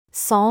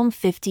Psalm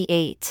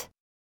 58.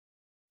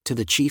 To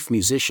the chief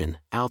musician,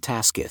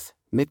 Altasketh,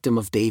 Miktam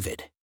of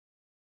David.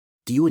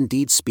 Do you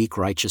indeed speak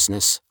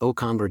righteousness, O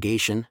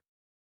congregation?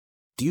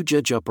 Do you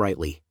judge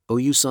uprightly, O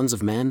you sons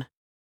of men?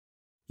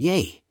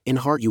 Yea, in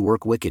heart you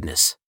work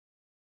wickedness.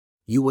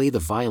 You weigh the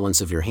violence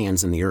of your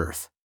hands in the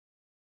earth.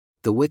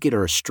 The wicked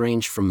are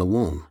estranged from the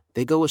womb,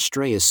 they go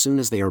astray as soon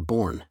as they are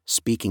born,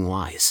 speaking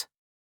lies.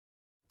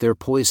 Their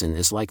poison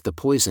is like the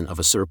poison of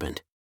a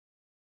serpent.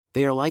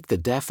 They are like the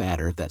deaf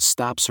adder that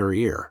stops her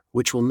ear,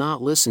 which will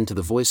not listen to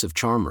the voice of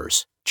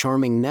charmers,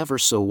 charming never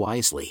so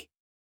wisely.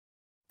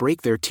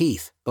 Break their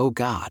teeth, O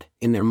God,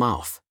 in their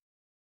mouth.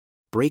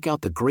 Break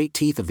out the great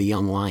teeth of the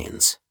young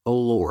lions, O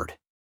Lord.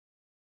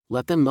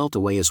 Let them melt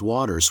away as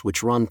waters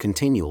which run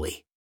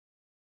continually.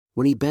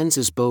 When he bends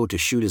his bow to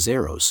shoot his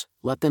arrows,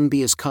 let them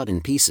be as cut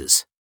in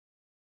pieces.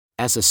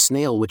 As a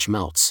snail which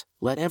melts,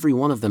 let every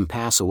one of them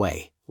pass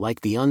away, like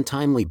the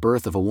untimely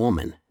birth of a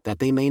woman, that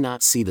they may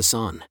not see the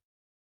sun.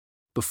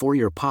 Before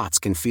your pots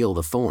can feel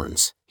the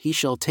thorns, he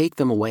shall take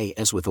them away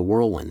as with a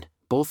whirlwind,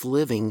 both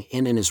living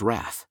and in his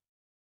wrath.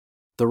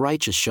 The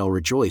righteous shall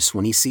rejoice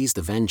when he sees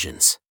the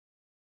vengeance.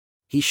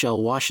 He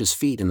shall wash his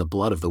feet in the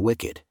blood of the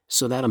wicked,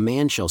 so that a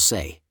man shall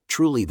say,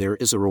 Truly there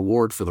is a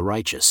reward for the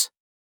righteous.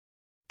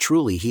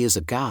 Truly he is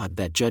a God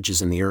that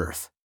judges in the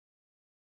earth.